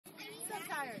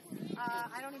tired.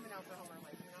 I don't even know if they're home or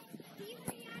late, you know?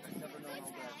 I've never known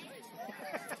all that.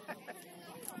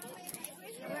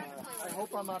 I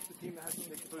hope I'm not the team that has to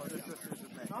make Who's the sisters in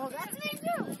May? Oh, that's me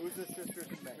too! Who's the sisters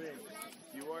in May?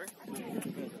 You are? You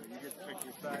get to pick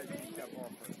your side. You got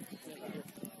ball first. You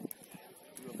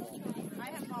have ball first. I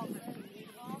have ball first. Do you need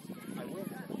a ball? I will. I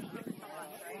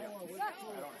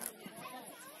don't have it.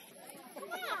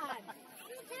 Come on!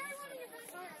 Carry one of your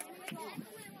first.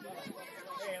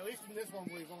 Hey, at least in this one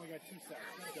we've only got 2 sides.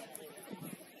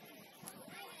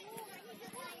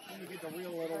 Then you get the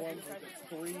real little ones with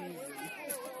the 3s and...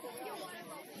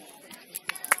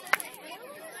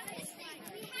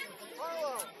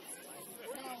 Carlo!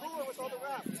 Where's the cooler with all the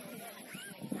wraps?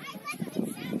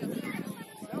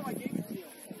 No, I gave it to you.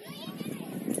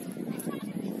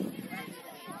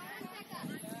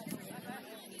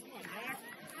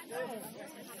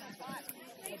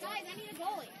 Hey guys, I need a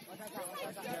goalie.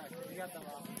 You got them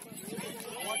all.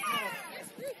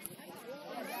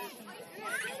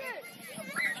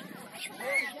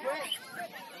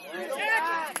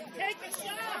 Take a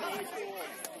shot!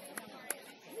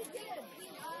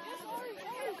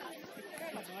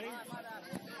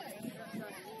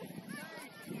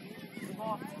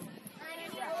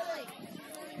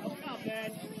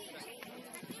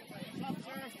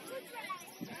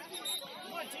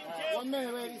 One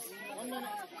minute, ladies. 1 minute.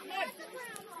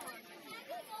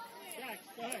 Jack,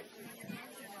 go ahead.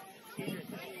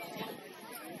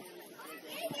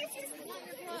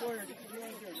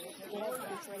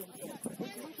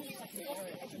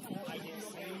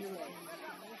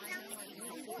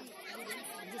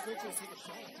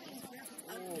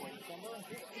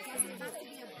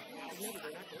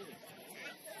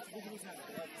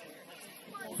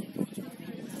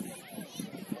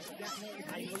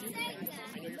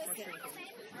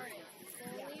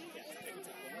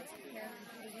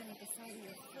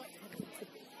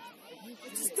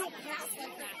 Just don't pass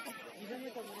like that. Even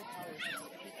with a little power.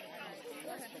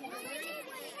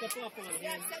 Step up on him.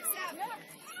 Step.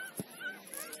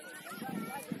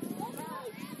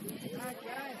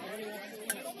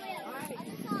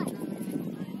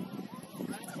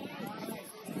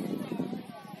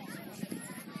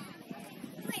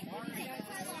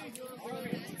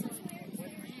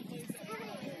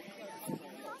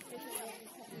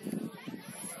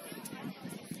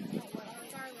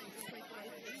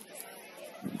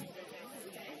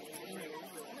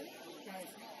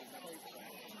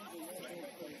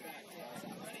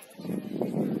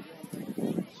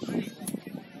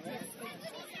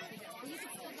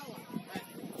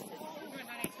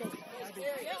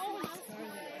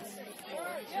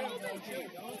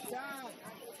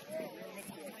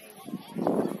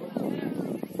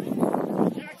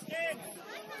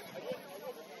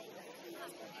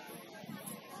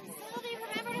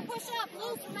 Remember to push up.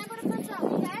 Luke, remember to push up,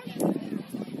 okay?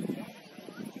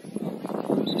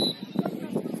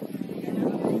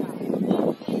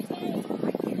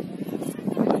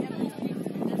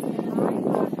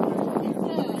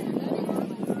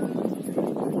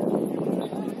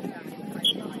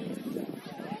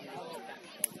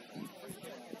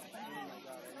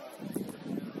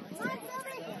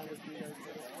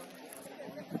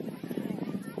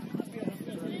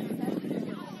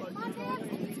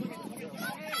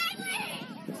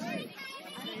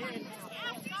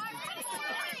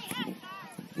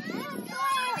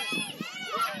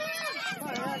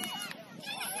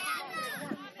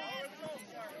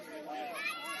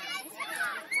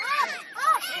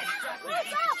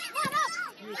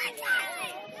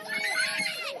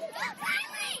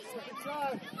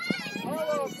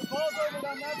 Carlo, if the ball's over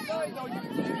on that side, though, you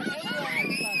can see the angle on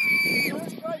that side. You're a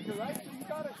striker, right? So you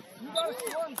gotta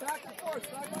swarm back and forth,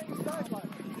 sideline to sideline.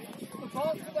 If the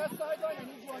ball's to that sideline, I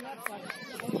need you on that side.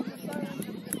 If the ball's to this sideline,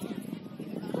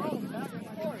 throw back and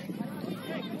forth.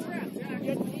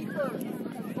 Get deeper.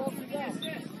 If the ball's to that.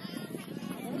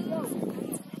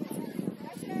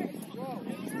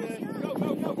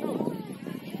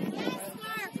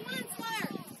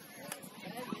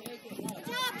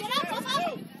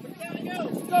 There we go.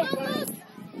 Go.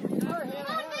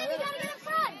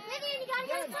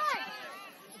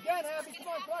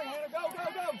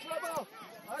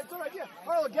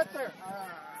 Carlo, get there.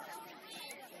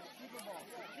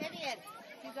 Vivian,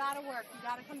 you gotta work. You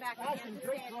gotta come back. I can't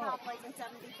stay at top like in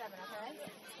 77, okay?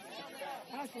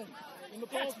 Ashley, in the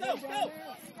ball, Go! Come on.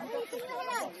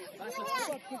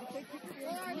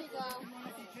 There you go.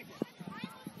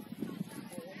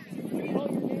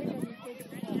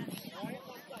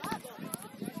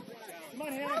 Come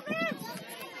on, Hannah. Go.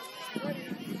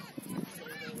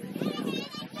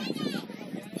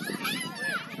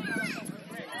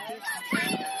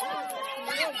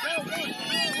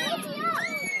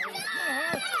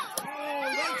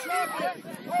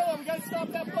 Harlow, we gotta stop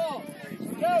that ball.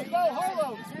 Go,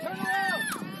 Harlow. Turn around.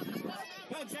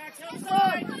 Go, Jax,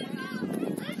 outside.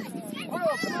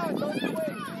 Harlow, come on, don't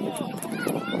swing.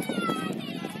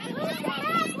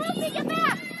 Lucy, get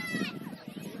back!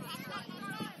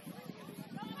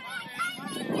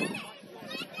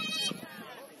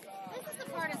 This is the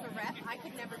part as a rep, I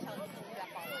could never tell you who that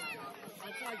ball was.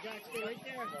 Outside, Jax, stay right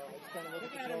there.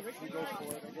 Look at him, Ricky.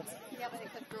 Yeah, but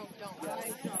except girls don't.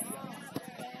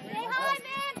 Stay high,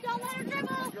 man! Don't let her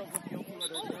dribble! I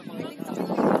think something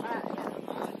like that.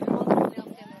 Yeah. All the girls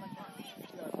stand there like that.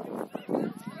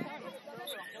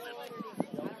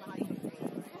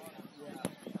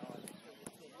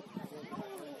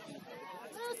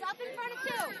 Loose, up in front of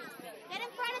two! Get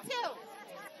in front of two!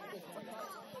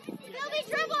 Sylvie,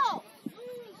 dribble!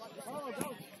 Harlow, go.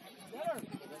 Get her.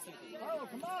 Harlow,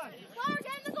 come on. Scar,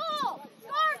 get in the goal!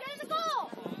 Scar, get in the goal!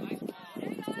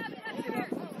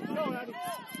 Go, Abby.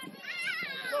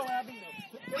 Go, Abby.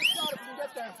 Big shot if you can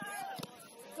get there.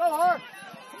 Go, Har.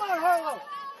 Come on, Harlow.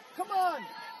 Come on.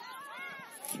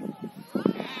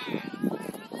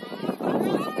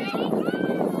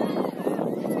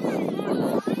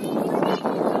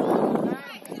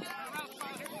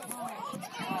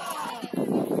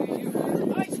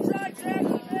 Nice try, Jackson.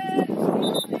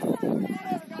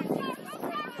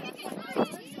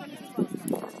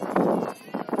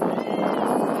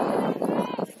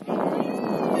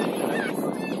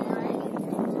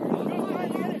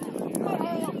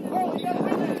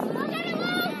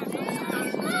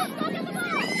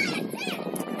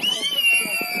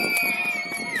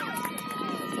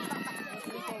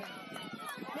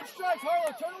 Good strike,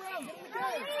 Harlow. Turn around. Get in the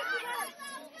game.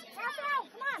 Pass it out,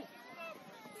 come on!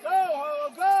 Go, Harlow.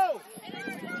 Go.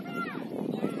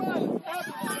 Come on.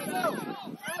 Abby, let's go.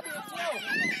 Abby, let's go.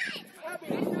 Abby,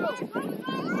 let's go.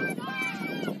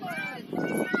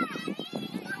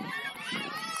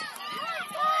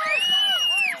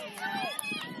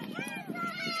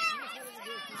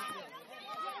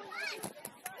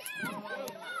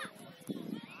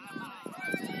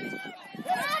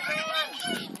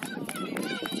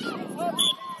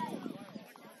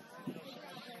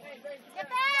 Get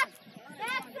back!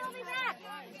 Back, Sylvie, back!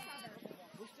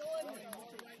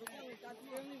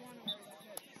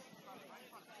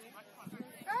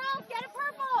 Girls, get a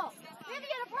purple! Vivi,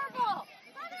 get a purple!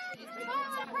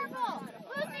 Carla, purple!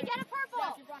 Lucy, get a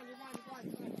purple! Come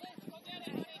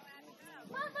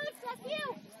on, Lucy, that's you!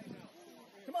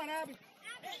 Come on, Abby.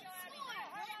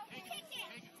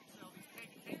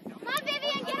 Come on,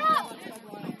 Vivian, get up!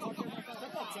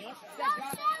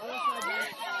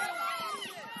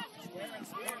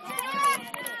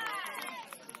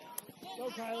 Go,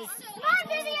 Kylie. Come on,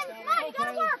 Vivian! Come on, you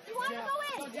gotta work! You want to go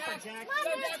in! Jax. Come on,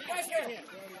 Vivian!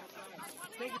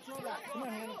 Take control of that. Come on,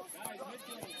 Hannah.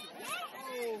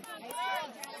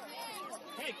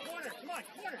 Hey, corner. Come on,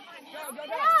 corner. Go. Get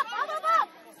up! Up!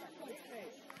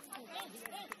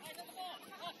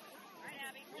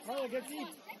 Harlow, get deep.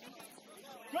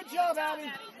 Good job, Abby.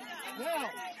 Now.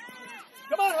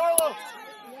 Come on, Harlow.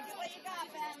 Look what you got,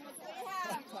 Ben. Look what you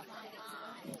have.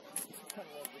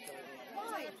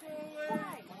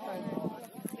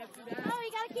 Oh,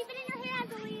 you gotta keep it in your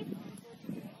hands, Elise.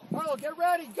 Harlow, get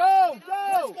ready. Go. Let's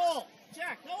go.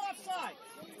 Jack, no offside.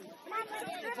 Come on,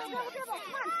 dribble. Come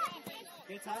on.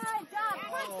 Good Good job.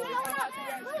 Come on, scoot on up.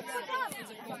 Luce, look up.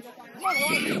 Come on,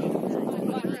 Harlow.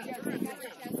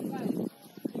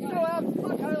 Go, Abby.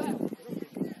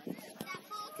 Come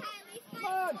on, Kylie. Come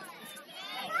on.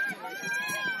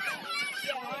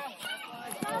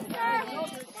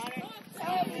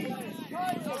 Abby. Kylie.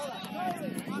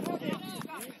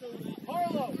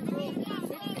 Harlow.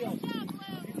 Midfield.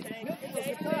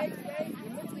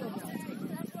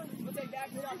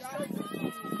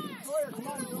 Sawyer, come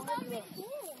on.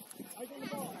 I think the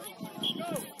ball. Go.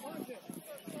 Launch it.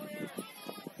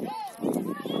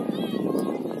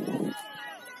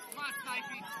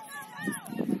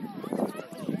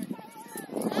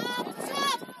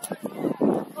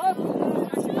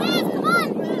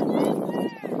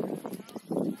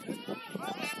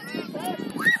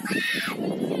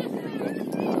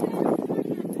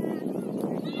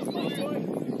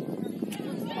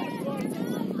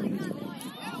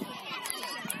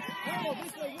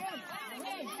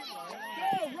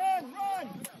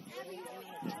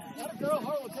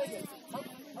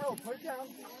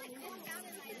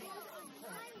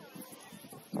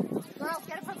 Girls,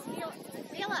 get it from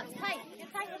feel up, tight. Get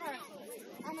tight with her.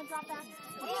 And then drop back.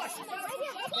 Right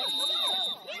here,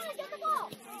 get the ball.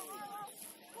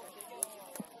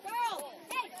 Girls,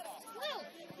 hey, Blue,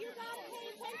 you gotta pay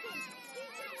attention.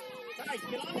 Guys,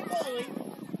 get on the goalie.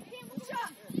 Push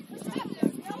up.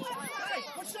 Guys,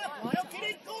 push up, Lyle. Get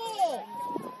it goal!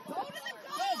 Go to the Go,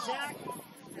 goal! Zach!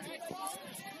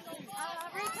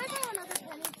 Ray, can I borrow another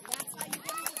penny? That's why you give me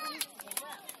the penny.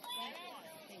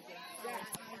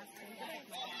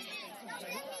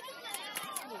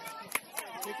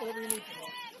 Take whatever you need.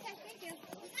 Okay, thank you.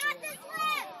 Got this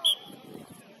one!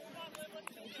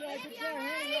 Okay, good try,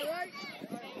 Hannah, you alright?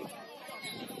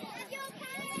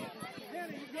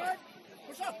 Hannah, you good?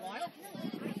 What's up, Lyle?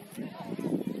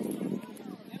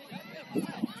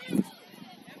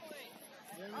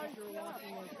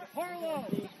 Harlow,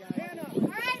 Hannah. All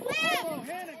right, Liv! Harlow,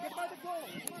 Hannah, get by the goal.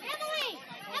 Emily!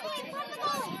 Emily, in front of the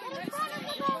goal! In front of the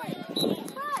goal! In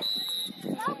front! Go,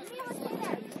 Mila, stay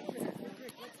there.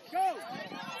 Go!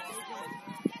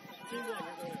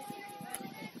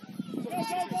 Go,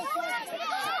 go, go, go!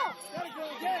 Gotta go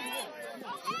again.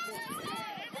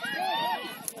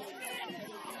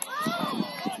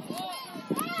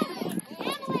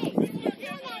 Emily! You're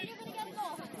doing that. You're going to get a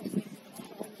goal.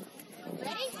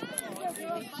 Ready?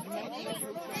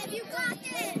 Liv, you got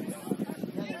this!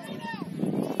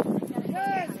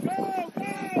 Yes, go,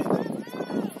 go!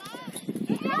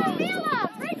 Go, Mila!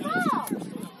 Great ball!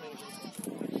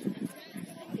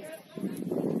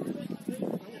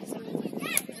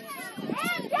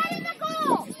 And get in the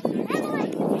goal! Emily,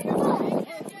 in the goal!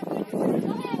 Go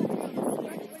ahead.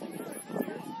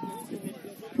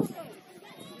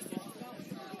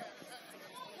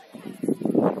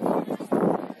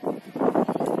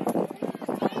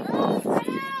 Girls, spread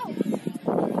out!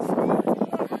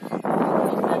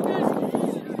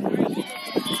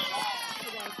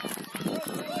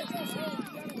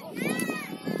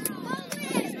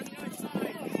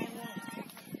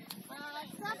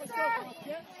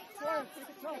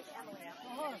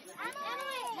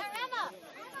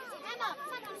 Emma,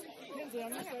 come on. Kinsley,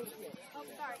 on this side of the field. Oh,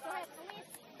 sorry. Go ahead,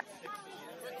 Elise.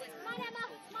 Come on, Emma.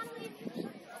 Come on, Elise.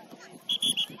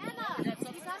 Emma, you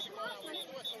gotta come on.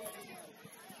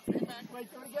 Wait,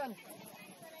 do it again.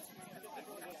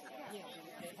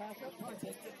 Pass up.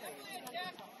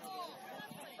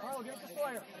 Harlow, get it to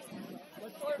Sawyer.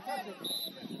 Let Sawyer touch it.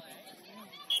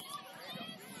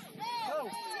 Go.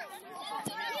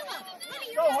 Mila, honey,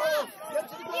 Go, you're not Harlow. off. Get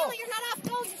to the goal. Mila, you're not off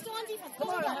goal. You're still on defense. Come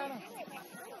Go, on, go. Hannah.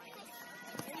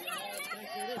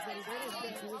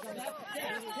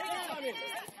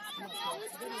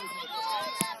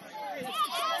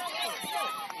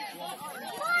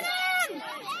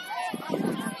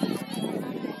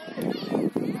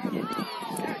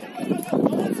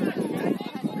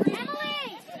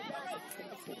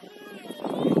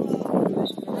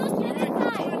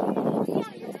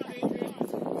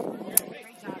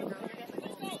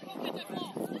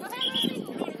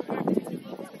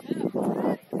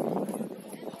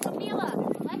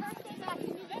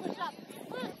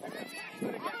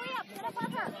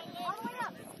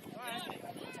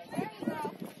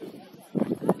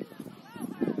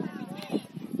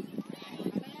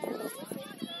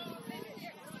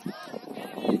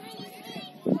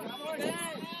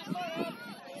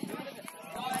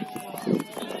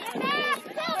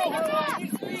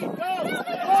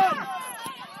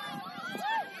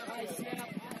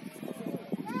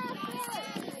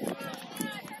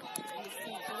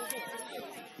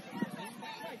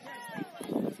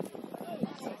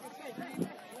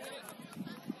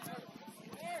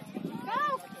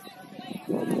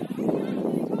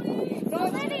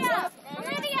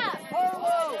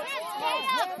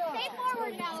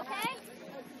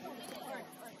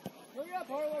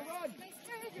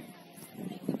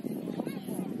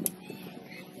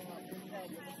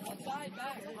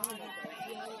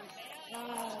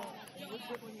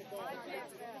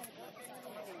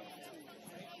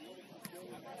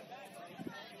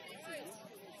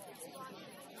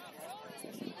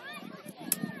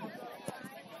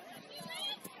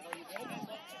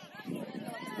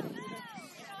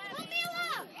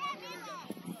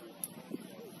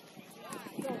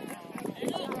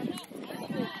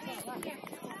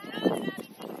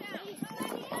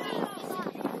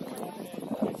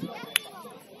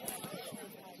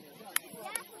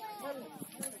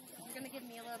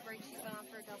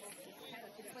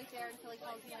 until he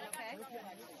calls you in, okay?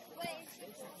 Wait.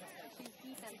 She's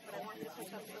defense, but I want you to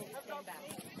push up and stand back.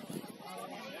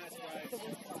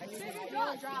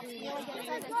 Drop, drop. You only get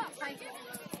 7. Thank you.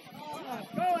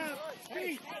 Go out.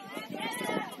 Feet.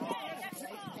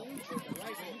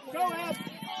 Go out.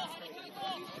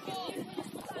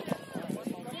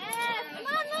 Yes, come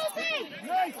on, Lucy!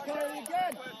 Nice, Carly,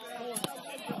 again.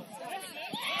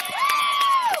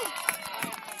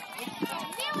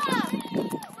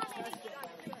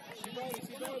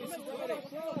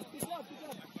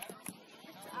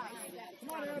 Come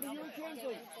on, Abby, you're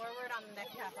Kinsley. Forward on the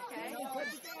next half, okay?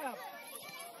 Touch it up.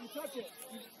 You touch it.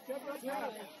 You step right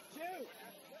back. Shoot.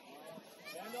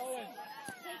 And Owen.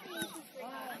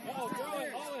 Oh, throw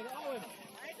it, Owen.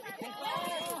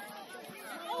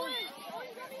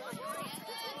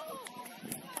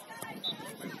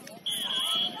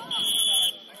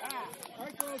 All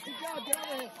right, girls, good job. Get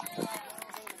over here.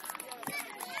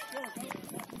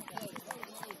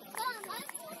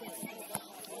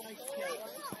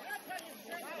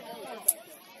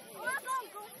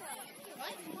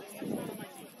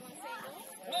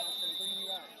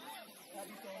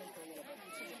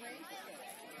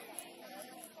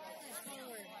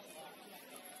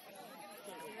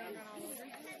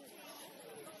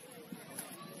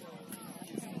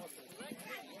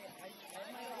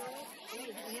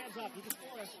 Hands up, you can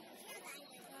score us.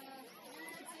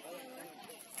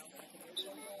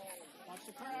 Watch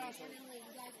the cross.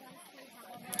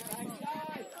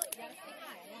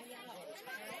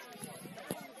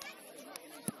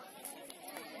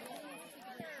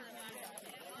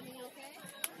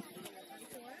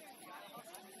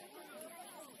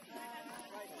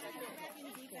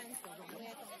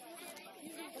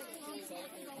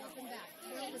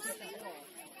 Backside.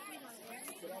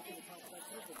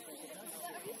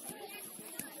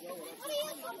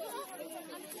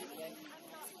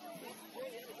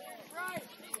 Right.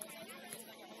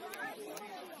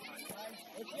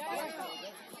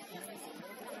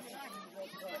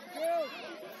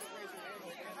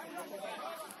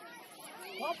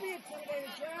 Don't be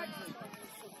intimidated, Jack.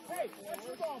 Hey, that's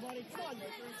your ball, buddy. Come on,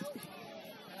 Maker.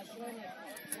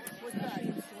 Switch back.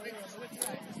 Switch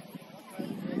back.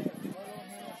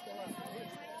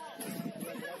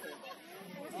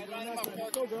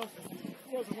 Go, girls.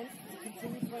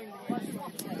 Continue playing the left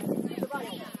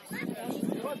side.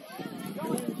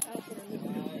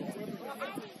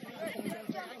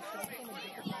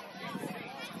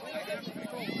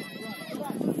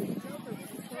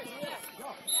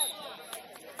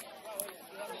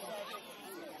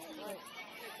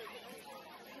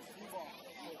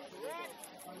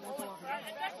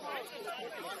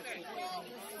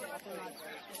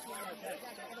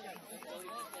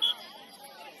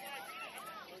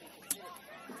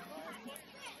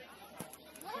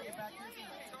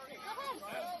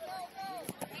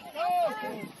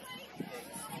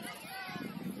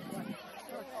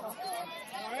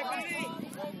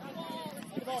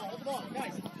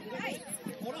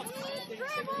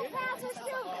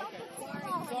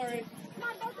 Sorry. Come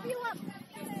on, both of you up.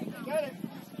 Get it.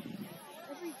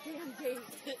 Every damn day.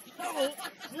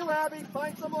 You, Abby,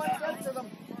 find someone and get to them.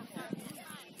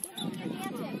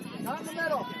 Not in the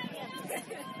middle.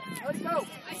 Let's go.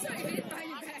 I saw you hit behind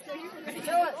your back, so you were ready. Do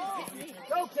it.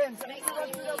 Go, Ken. Run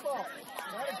through that ball.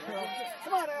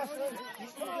 Come on, Ashlyn.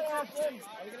 Come on, Ashlyn.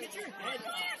 Get your head.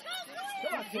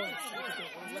 Come on, Ken.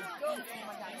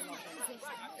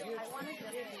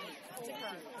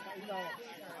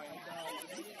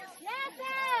 Yes,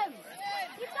 him!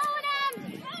 Keep going,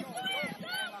 him!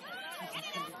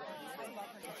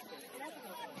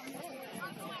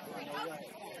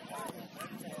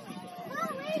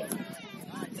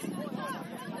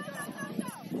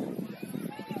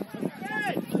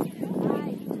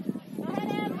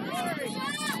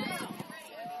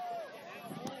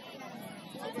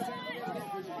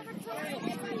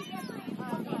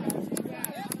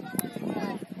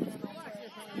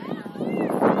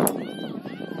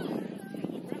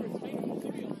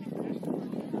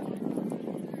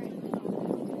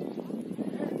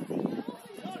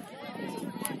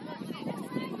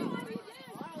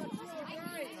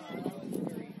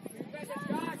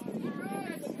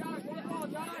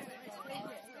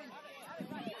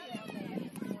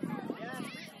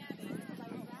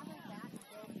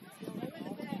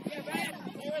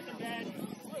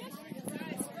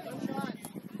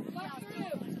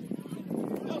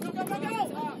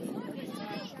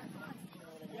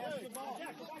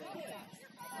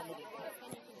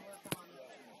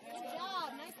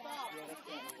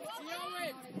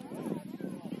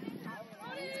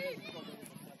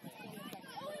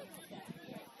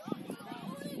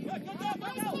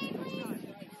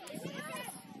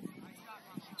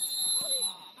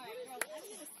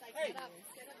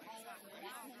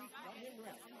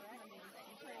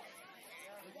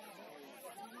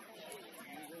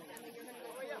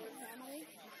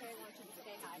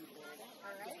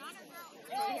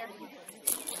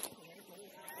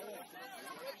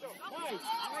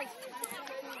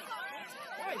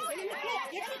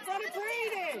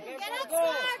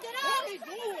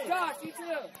 Josh, you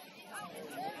too.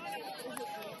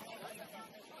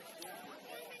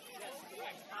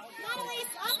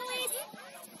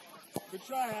 Good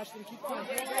try, Ashton. Keep going.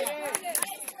 Good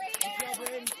job,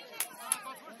 Braden.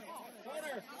 Corner.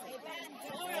 here.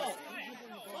 Lyle!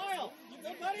 Lyle! You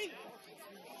good, buddy?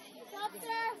 Stop,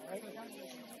 sir.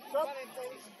 Stop.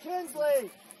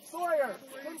 Kinsley! Sawyer!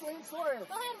 Kinsley and Sawyer!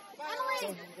 Go ahead.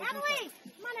 Emily! Emily!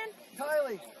 Come on in.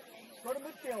 Kylie! Go to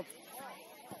midfield.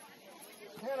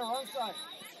 Hannah, wrong side.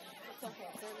 It's okay.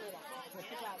 They're little. Good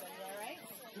job, Emily, all right?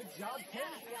 Good job, Ken.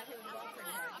 We got here with one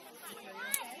pretty hard.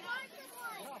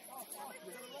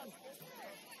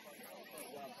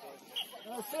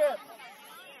 That's it.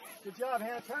 Good job,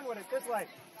 Hannah. Turn with it. This way.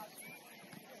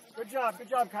 Good job,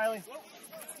 Kylie.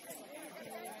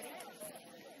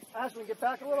 Ashley, get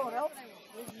back a little and help.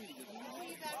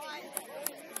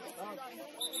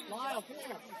 Lyle, come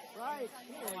here. Right.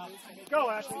 Here. Go,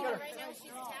 Ashley. Get her. Right now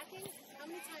she's attacking. How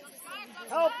many times does she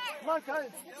Help. Come on,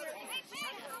 Kylie. So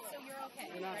you're okay,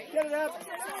 right? Get it up.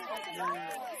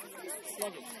 Right?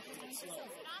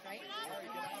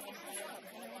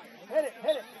 Hit it.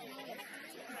 Hit it.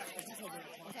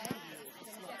 Okay.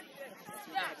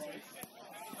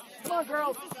 Come on,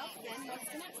 girls. Then what's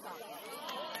the next stop?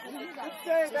 Good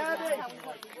save, Abby. You work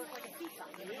like a seesaw.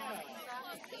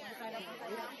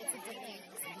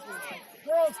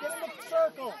 Girls, get in the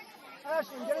circle.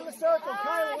 Ashley, get in the circle.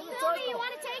 Kylie, in the Sylvie, you circle.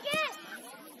 want to take it?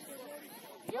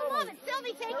 You love it.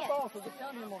 Sylvie, take Your it. ball, so get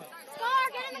down here more. Scar,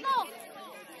 get in the goal.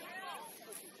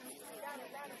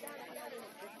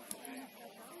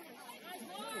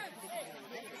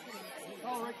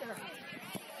 Oh, right there.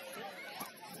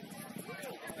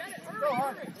 Go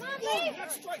hard. Come on, Lee. Come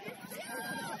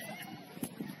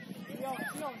on,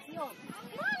 Come on, Lee.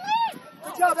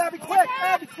 good job, Abby. Quick,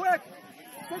 Abby, quick.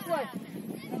 This way.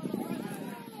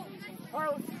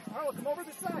 Harlow, come over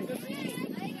this side. Go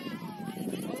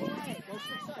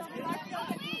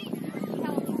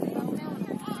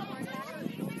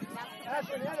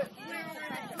Ashley, hit it.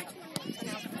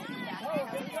 Oh,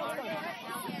 get it going.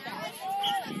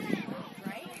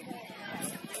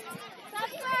 Stop,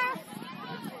 sir.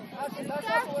 Ashley, back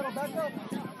up a little, back up.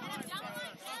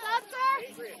 Stop, sir.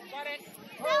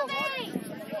 Oh, Sylvie.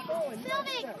 get going.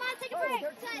 Sylvie, come on, take a Oh, break.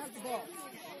 there's the ball.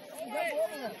 You got the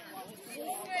over there.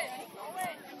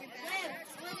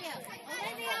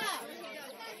 Olivia.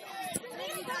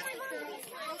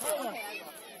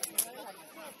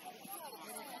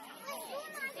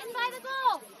 In by the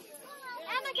goal.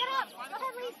 Emma, get up. Go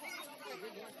ahead, Lee.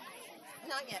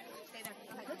 Not yet. Stay there. Go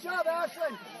ahead. Good job,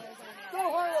 Ashley. Go,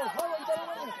 Harlow. Harlow, you better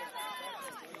win it.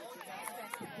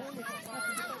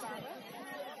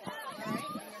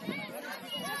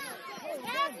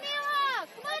 Yes, Mila.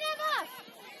 Come on, Emma.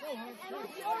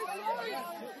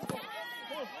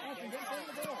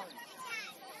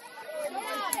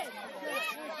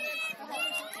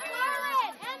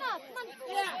 Scarlett, Emma, come on.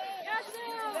 Yeah.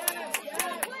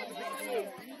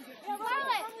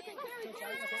 Scarlett.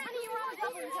 Honey, you were on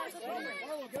double. You gotta go forward.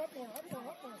 Harlow, get up more. Up more.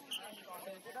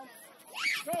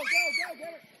 Go,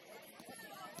 get it.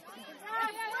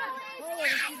 Harlow,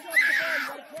 she's got the ball. You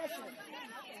gotta pressure it.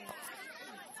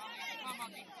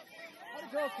 How to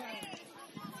go, Kylie?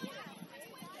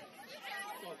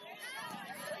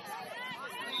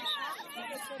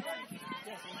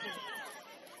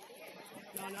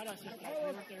 No, not us. Just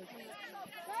Harlow, right there. Girls,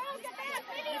 get back.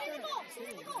 Get in the goal. Get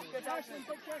in the goal. get Ashley,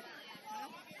 good check.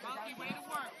 Monkey, way to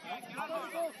work. How to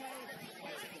go, Kylie?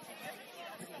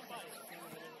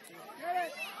 Get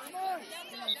it. Come on.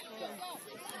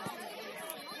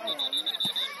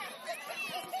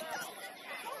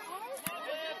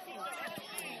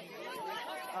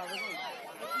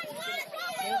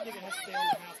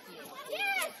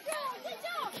 Yes, girls, good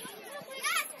job.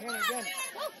 Yes. Hannah, again.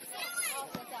 Go.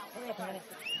 Hurry up, Hannah.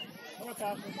 Hurry up,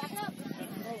 Ashley. Back up.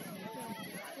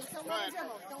 Just don't let him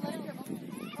dribble. Don't let him dribble.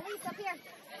 Elise, up here.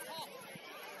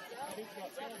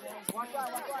 Watch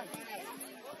out, watch out.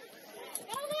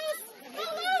 Go loose. Go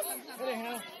loose. Hit it,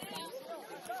 Hannah.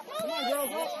 Go Come on, loose.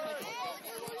 girls. Up.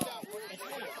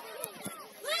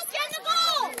 Loose, get in the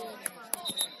goal.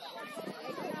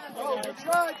 Oh, good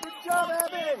try. Good job,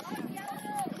 Abby.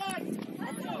 Come on.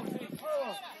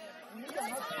 Oh, you got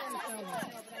much fun down there.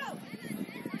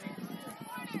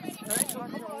 All right, come on.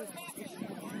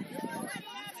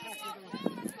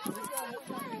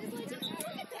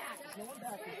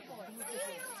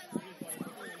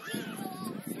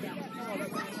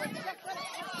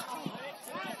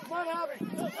 Come on, Abby.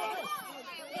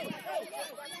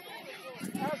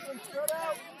 Ashley, spread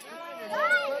out. Hey, Spread go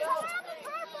out. around the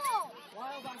purple.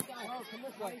 Wild on side. Oh, come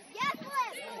this way. Yes, Liz.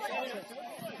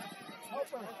 Help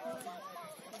her.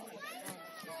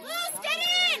 Loose, get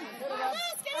in.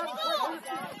 Loose, get in the goal.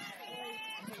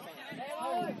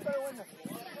 Oh, you better win this.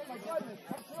 Oh, my goodness.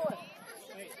 Come through it.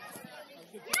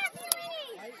 Yes,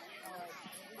 Louise.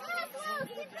 Yes, Luce,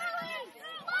 keep going.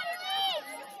 Come on, Louise.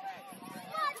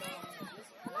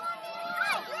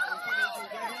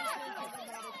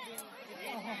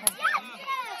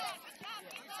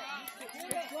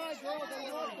 Liv,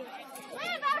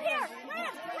 out here!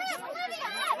 Liv! Olivia,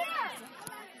 out here!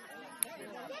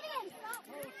 Vivian, stop.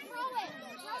 Throw it.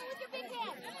 Throw it with your big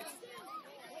hand.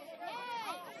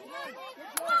 Yay!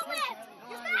 Throw it!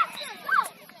 You're faster! Go!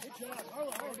 Good job.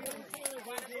 Harlow,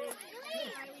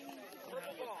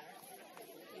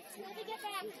 Let me get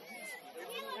back.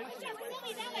 Mila, push up.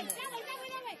 Silly, that way.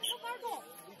 Go far goal.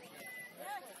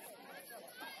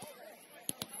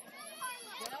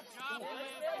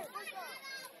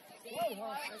 Whoa,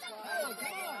 Harlow,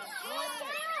 come on.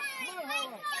 Come on,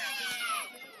 Harlow.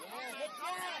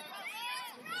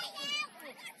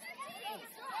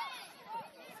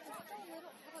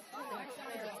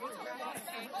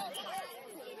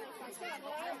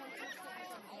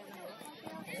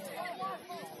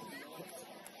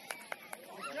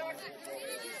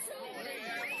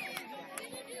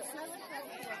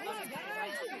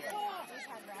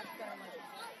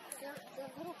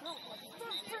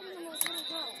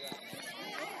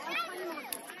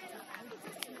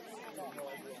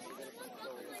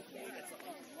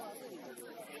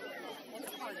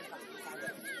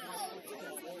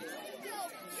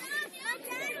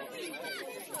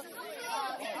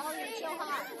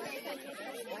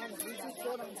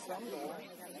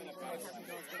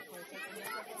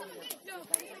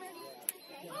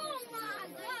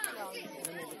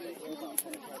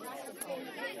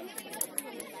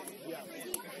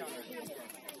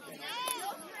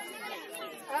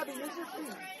 Abby, use your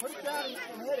feet. Put it down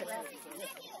and hit it.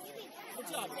 Good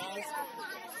job, guys.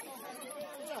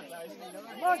 Good job, guys.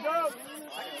 Come on, girls.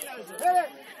 Hit it.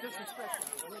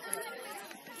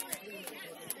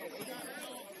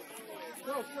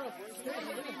 Go.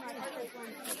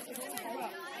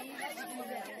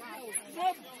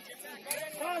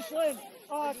 Ashlyn,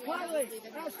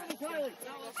 Kylie.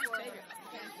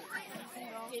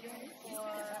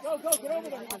 Go, get over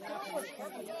there. Guys, we're going to be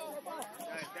on the other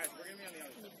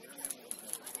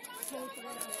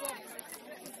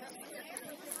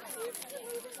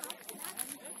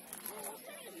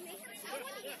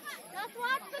Let's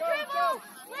watch the dribble!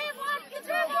 Liv, watch the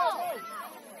dribble!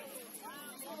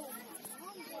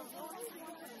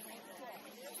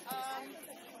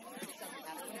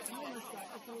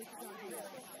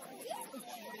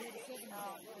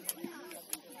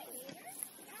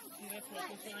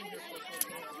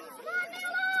 Come on,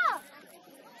 Mila!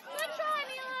 Good try,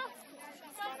 Mila!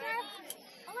 Faster!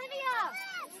 Olivia!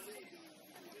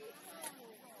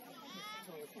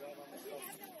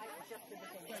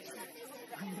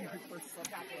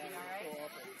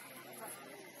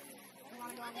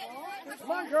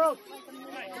 Come on, girls.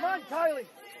 Come on, Kylie.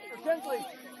 Or Kinsley.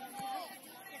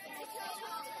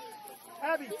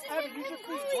 Abby, use your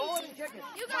feet. Roll it and kick it.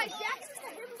 You guys, Jackson's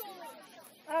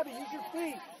Abby, use your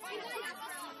feet.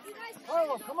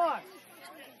 Harlow, come on.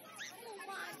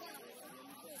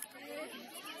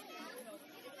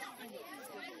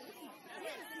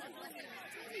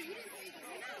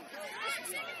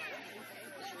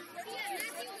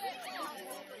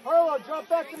 Harlow, drop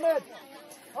back to mid.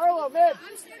 Harlow, mid.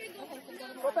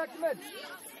 Go back to mid.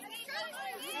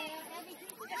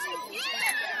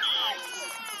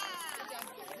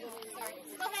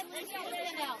 Go ahead, Liz. Get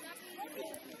it now.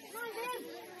 Come on, Liz.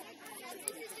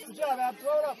 Good job, Ab.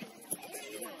 Throw it up.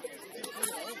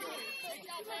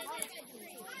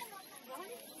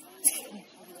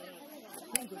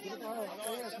 Get it, Harlow.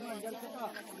 Oh, yeah, come on, you got to pick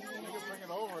up. Bring it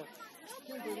over.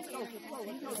 Let's go. You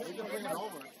can bring it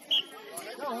over.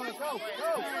 Go, Harlow, go.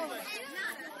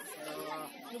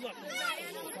 Good luck.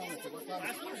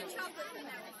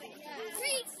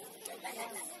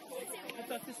 I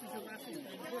thought this was your last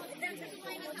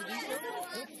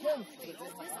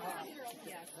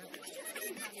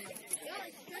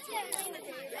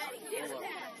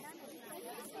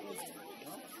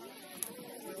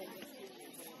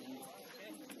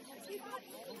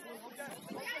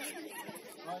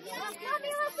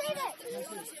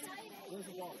Where's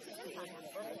the ball?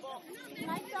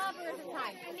 Nice job, or is it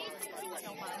time?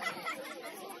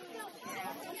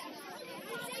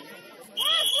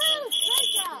 Yes, Luke! Great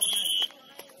job!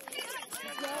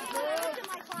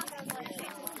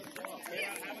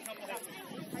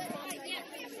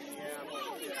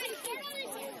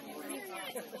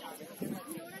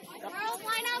 Girls,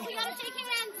 line up. We gotta shake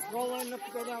hands. Roll line up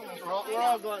to go that way. We're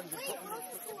all going.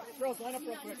 Girls, line up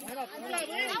real quick. Line up. That way.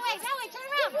 Turn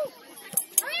around.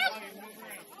 Hurry up.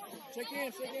 Shake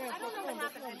hands. I don't know what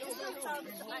happened.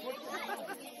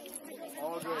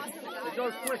 All good. It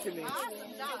goes quick in these.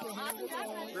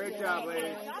 Great job,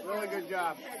 ladies. Really good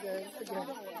job.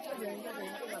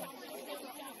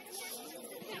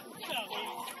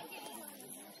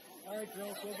 All right,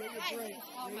 girls, go get your break.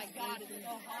 Oh my God, it's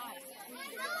so hot. All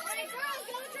right, girls,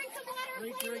 go drink some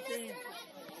water. Great game.